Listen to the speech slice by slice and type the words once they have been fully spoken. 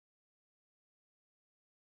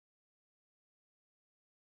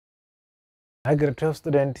Hi grade 12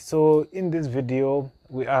 student. So in this video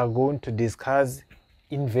we are going to discuss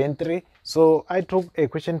inventory. So I took a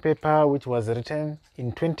question paper which was written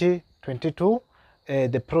in 2022.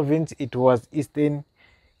 The province, it was Eastern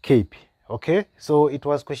Cape. Okay, so it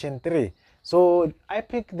was question 3. So I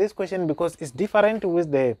picked this question because it's different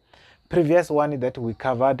with the previous one that we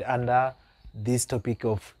covered under this topic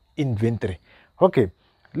of inventory. Okay,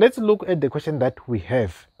 let's look at the question that we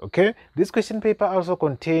have. Okay, this question paper also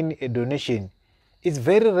contains a donation. It's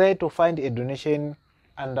very rare to find a donation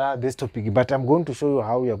under this topic, but I'm going to show you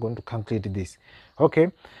how you are going to calculate this.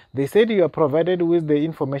 Okay, they said you are provided with the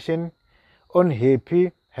information on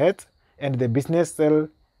happy heads and the business sell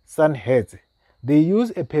sun heads. They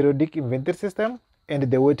use a periodic inventory system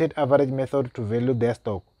and the weighted average method to value their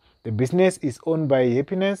stock. The business is owned by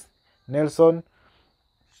Happiness Nelson.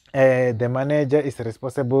 The manager is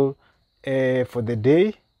responsible for the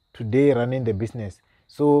day-to-day running the business.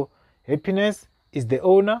 So Happiness is the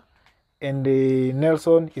owner and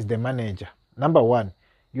Nelson is the manager. Number 1,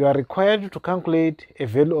 you are required to calculate a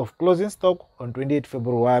value of closing stock on 28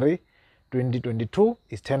 February 2022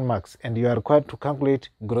 is 10 marks, and you are required to calculate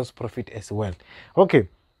gross profit as well. Okay,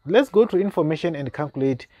 let's go to information and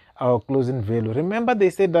calculate our closing value. Remember, they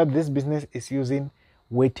said that this business is using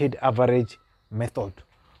weighted average method.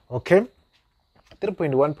 Okay,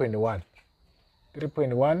 3.1.1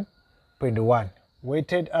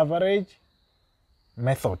 weighted average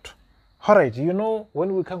method. All right, you know,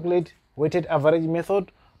 when we calculate weighted average method,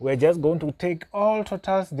 we're just going to take all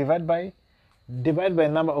totals divide by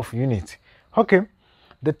number of units. Okay,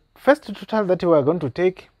 the first total that we are going to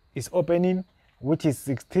take is opening, which is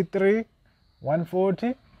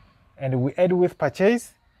 63,140, and we add with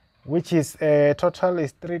purchase, which is total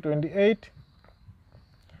is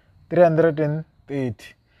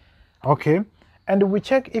 328,330. Okay, and we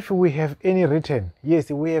check if we have any return. Yes,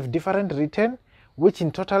 we have different return, which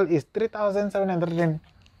in total is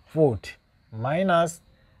 3,740 minus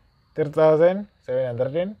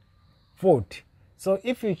 3,740. So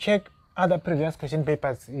if you check other previous question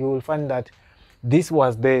papers, you will find that this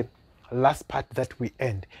was the last part that we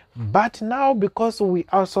end. But now, because we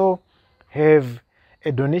also have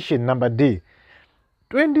a donation, number D,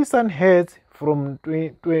 20 sun heads from May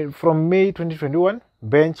 2021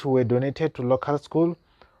 bench were donated to local school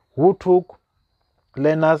who took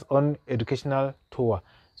learners on educational tour.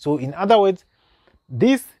 So in other words,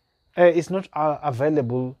 this is not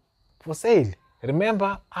available for sale.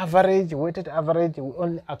 Remember, average, weighted average, we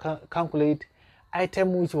only calculate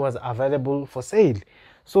item which was available for sale.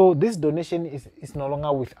 So this donation is no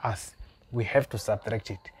longer with us. We have to subtract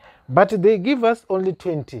it. But they give us only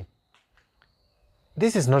 20.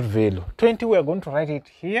 This is not value. 20, we are going to write it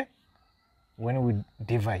here when we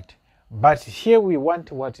divide. But here we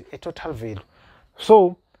want what? A total value.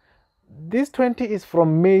 So this 20 is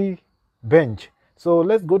from May bench. So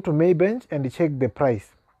let's go to May bench and check the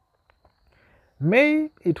price. May,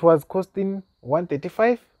 it was costing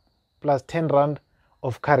 135 plus 10 rand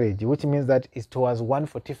of carriage, which means that it was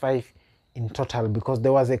 145 in total because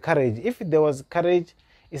there was a carriage. If there was carriage,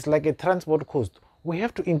 it's like a transport cost. We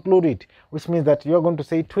have to include it, which means that you're going to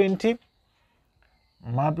say 20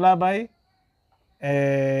 multiplied by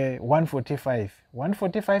 145.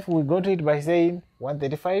 145, we got it by saying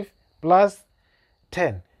 135 plus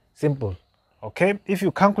 10. Simple. Okay, if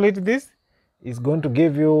you calculate this, it's going to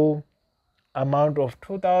give you amount of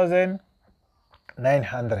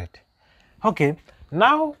 2,900. Okay,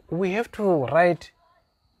 now we have to write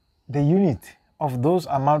the unit of those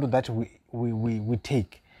amount that we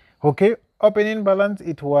take. Okay, opening balance,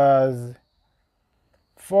 it was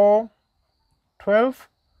 412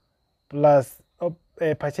 plus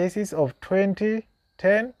purchases of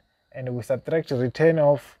 2010, and we subtract return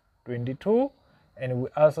of 22, and we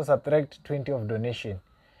also subtract 20 of donation.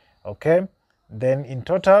 Okay, then in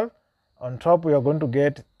total on top we are going to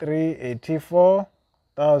get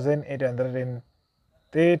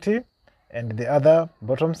 384,830, and the other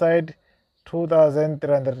bottom side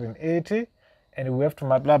 2,380, and we have to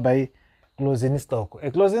multiply by closing stock.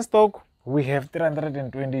 A closing stock, we have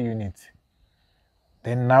 320 units.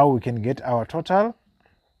 Then now we can get our total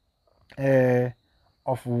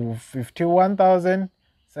of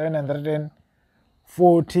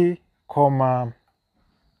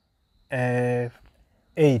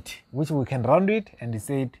 51,740,8, which we can round it and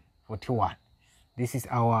say 41. This is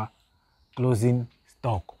our closing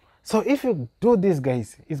stock. So if you do this,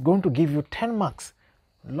 guys, it's going to give you 10 marks.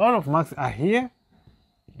 A lot of marks are here.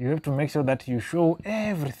 You have to make sure that you show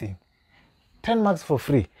everything. 10 marks for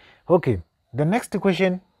free. Okay, the next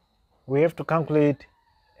question, we have to calculate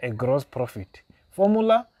a gross profit.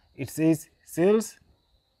 Formula, it says sales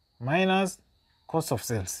minus cost of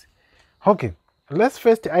sales. Okay, let's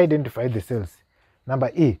first identify the sales.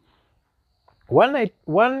 Number E,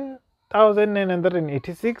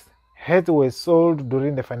 1,986 heads were sold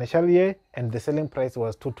during the financial year and the selling price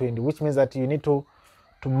was 220, which means that you need to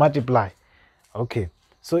multiply. Okay,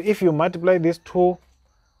 so if you multiply these two,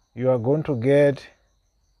 you are going to get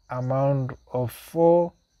amount of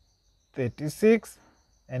 436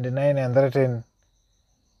 and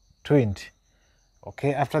 920.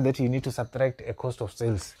 Okay, after that you need to subtract a cost of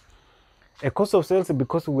sales. A cost of sales,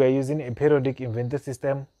 because we are using a periodic inventory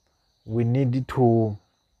system, we need to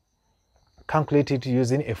calculate it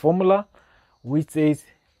using a formula which says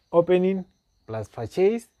opening plus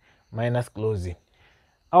purchase minus closing.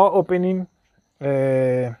 Our opening,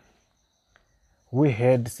 we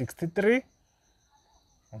had 63.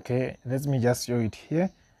 Okay, let me just show it here.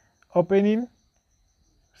 Opening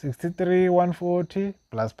 63 140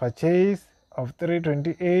 plus purchase of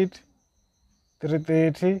 328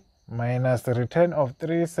 330 minus return of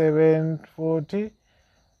 3740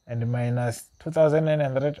 and minus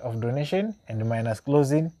 2,900 of donation and minus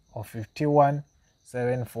closing of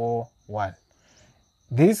 51,741.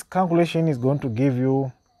 This calculation is going to give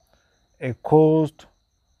you a cost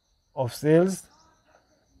of sales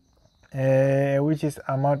which is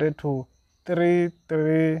amounted to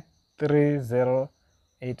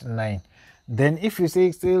 333089. Then if you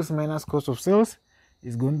say sales minus cost of sales,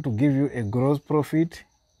 is going to give you a gross profit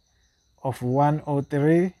of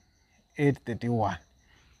 103,831.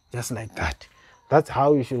 Just like that. That's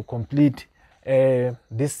how you should complete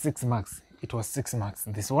this 6 marks. It was 6 marks,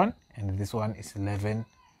 this one, and this one is 11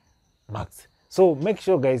 marks. So make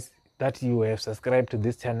sure, guys, that you have subscribed to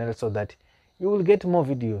this channel so that you will get more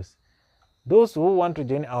videos. Those who want to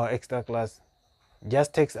join our extra class,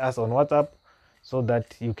 just text us on WhatsApp so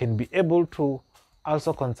that you can be able to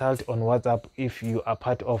also consult on WhatsApp if you are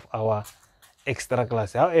part of our extra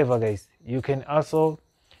class. However, guys, you can also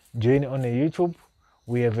join on a YouTube.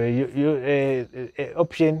 We have a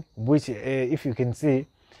option which, if you can see,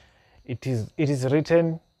 it is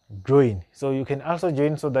written join. So you can also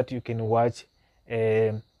join so that you can watch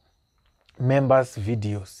members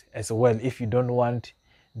videos as well, if you don't want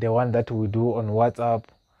the one that we do on WhatsApp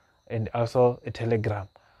and also a Telegram.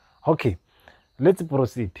 Okay, let's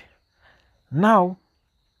proceed. Now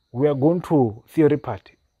we are going to theory part.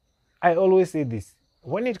 I always say this,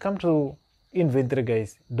 when it comes to inventory,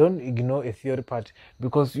 guys, don't ignore a theory part,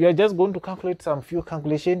 because you are just going to calculate some few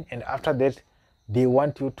calculation and after that they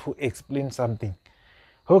want you to explain something.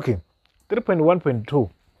 Okay, 3.1.2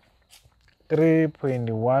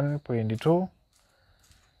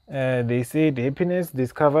 they said Happiness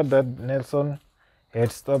discovered that Nelson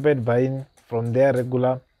had stopped buying from their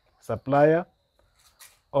regular supplier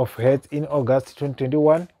of heads in August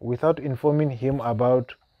 2021 without informing him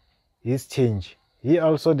about his change. He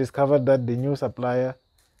also discovered that the new supplier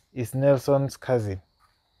is Nelson's cousin.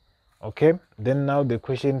 Okay, then now the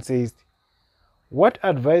question says, what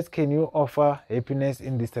advice can you offer Happiness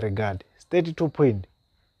in this regard? 32 point.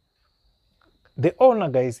 The owner,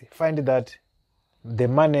 guys, find that the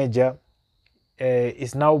manager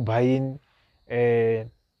is now buying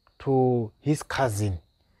to his cousin.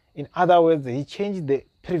 In other words, he changed the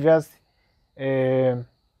previous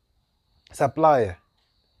supplier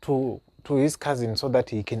to his cousin so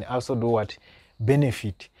that he can also do what?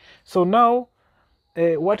 Benefit. So now,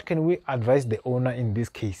 what can we advise the owner in this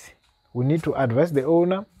case? We need to advise the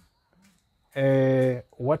owner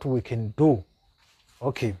what we can do,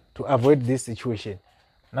 okay, to avoid this situation.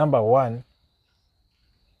 Number one,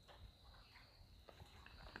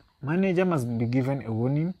 manager must be given a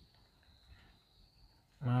warning.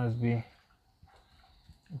 Must be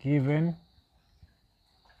given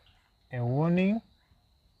a warning.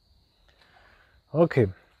 Okay,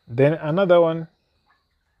 then another one,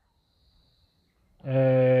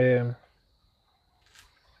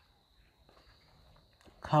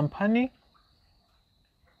 company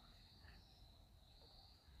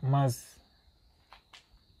must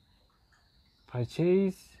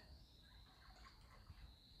purchase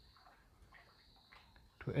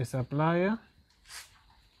to a supplier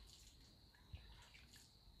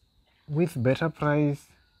with better price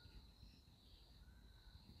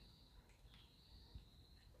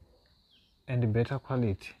and better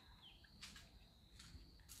quality.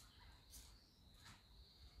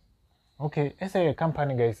 Okay, as a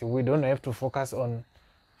company, guys, we don't have to focus on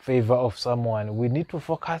favor of someone. We need to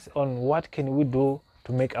focus on what can we do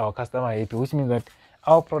to make our customer happy, which means that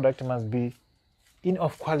our product must be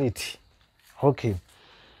of quality. Okay,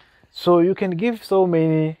 so you can give so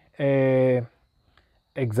many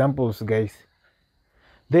examples, guys.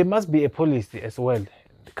 There must be a policy as well.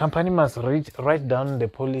 the company must write down the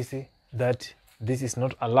policy that this is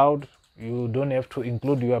not allowed. You don't have to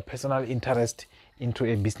include your personal interest into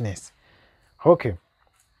a business. Okay,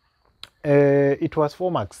 it was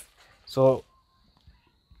 4 marks, so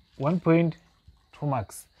 1.2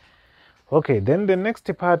 marks. Okay, then the next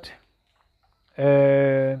part,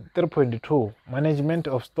 3.2, management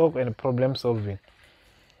of stock and problem solving.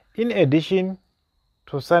 In addition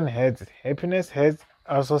to sun hats, Happiness has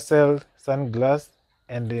also sell sunglasses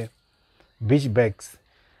and beach bags.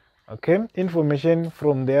 Okay, information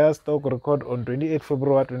from their stock record on 28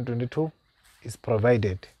 February 2022 is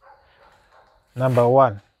provided. Number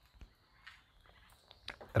 1,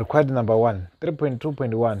 required number 1,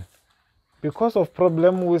 3.2.1. Because of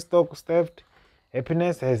problem with stock theft,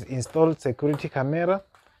 Happiness has installed security camera.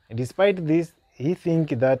 Despite this, he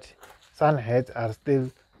thinks that sun hats are still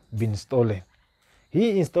been stolen.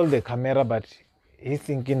 He installed the camera, but he's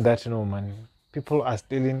thinking that no man, people are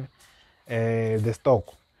stealing the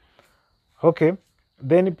stock. Okay,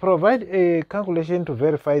 then provide a calculation to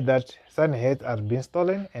verify that sun hats are being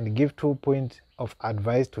stolen and give 2 points of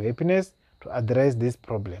advice to Happiness to address this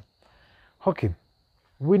problem. Okay,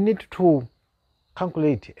 we need to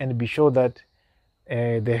calculate and be sure that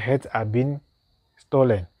the hats are being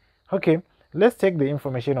stolen. Okay, let's take the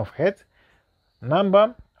information of hats.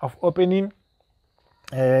 Number of opening,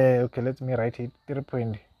 okay, let me write it,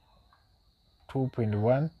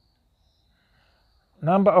 3.2.1.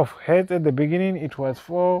 Number of heads at the beginning, it was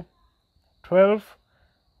 412,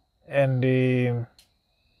 and the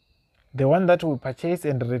one that we purchased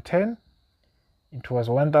and return, it was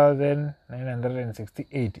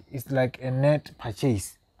 1,968. It's like a net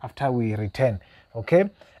purchase after we return. Okay,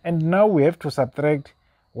 and now we have to subtract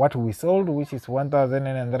what we sold, which is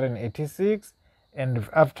 1,986, and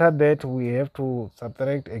after that we have to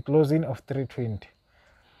subtract a closing of 320.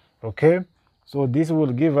 Okay, so this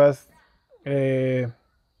will give us a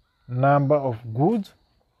number of goods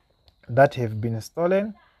that have been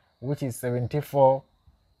stolen, which is 74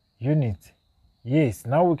 units. Yes,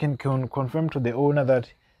 now we can confirm to the owner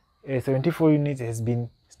that 74 units has been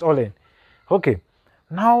stolen. Okay,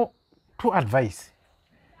 now to advice,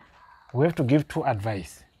 we have to give 2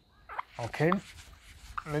 advice. Okay,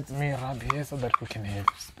 let me rub here so that we can have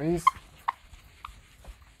space.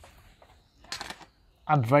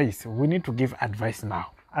 Advice, we need to give advice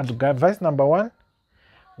now. Advice number 1,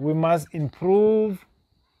 we must improve,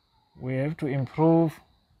 we have to improve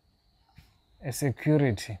a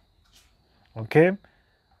security. Okay,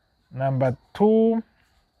 number 2,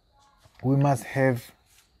 we must have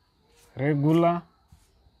regular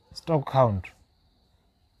stock count.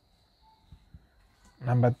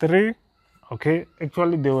 Number 3, okay,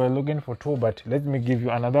 actually they were looking for 2, but let me give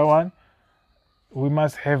you another one. We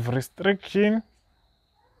must have restriction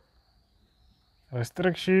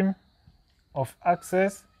of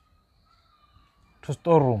access to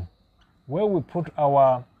storeroom. Where we put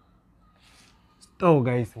our store,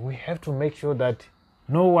 guys, we have to make sure that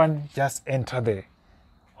no one just enter there.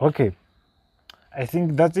 Okay, I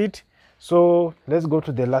think that's it. So let's go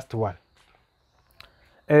to the last one.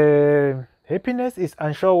 Happiness is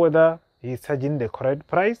unsure whether he is charging the correct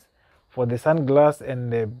price for the sunglass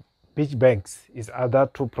and the beach bags, is other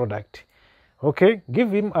 2 products. Okay,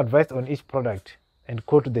 give him advice on each product and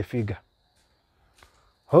quote the figure.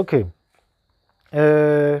 Okay,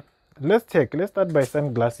 let's start by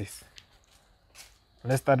sunglasses.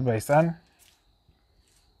 Let's start by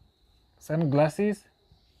sunglasses.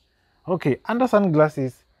 Okay, under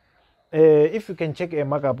sunglasses, if you can check a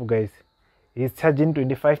markup, guys, he's charging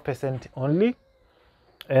 25% only,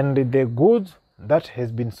 and the goods that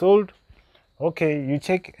has been sold, okay, you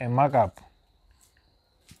check a markup.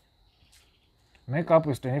 Markup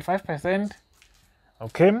is 25%.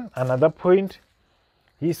 Okay, another point,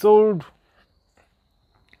 he sold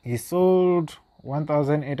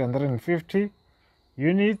 1,850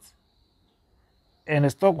 units,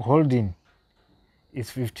 and stock holding is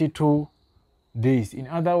 52 days. In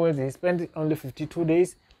other words, he spent only 52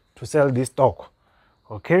 days to sell this stock.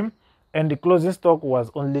 Okay, and the closing stock was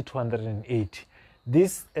only 208.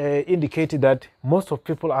 This indicated that most of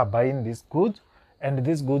people are buying these goods, and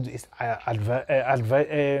this goods is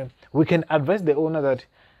we can advise the owner that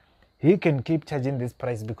he can keep charging this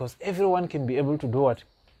price, because everyone can be able to do what?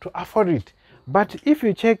 To afford it. But if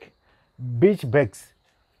you check beach bags,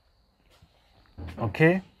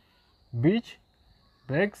 okay, beach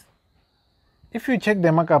bags, if you check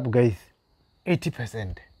the markup, guys,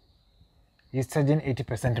 80%. He's charging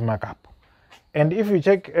 80% markup. And if you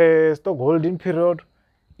check stock holding period,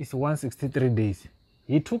 it's 163 days.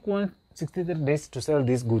 He took 163 days to sell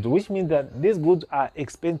these goods, which means that these goods are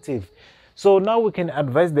expensive. So now we can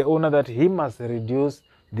advise the owner that he must reduce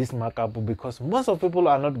this markup, because most of people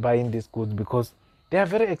are not buying these goods because they are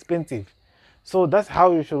very expensive. So that's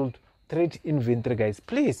how you should treat inventory, guys.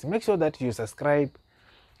 Please make sure that you subscribe,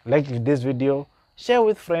 like this video, share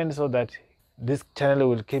with friends, so that this channel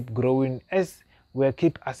will keep growing as we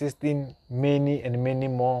keep assisting many and many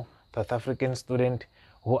more South African students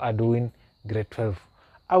who are doing grade 12.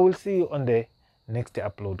 I will see you on the next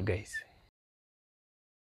upload, guys.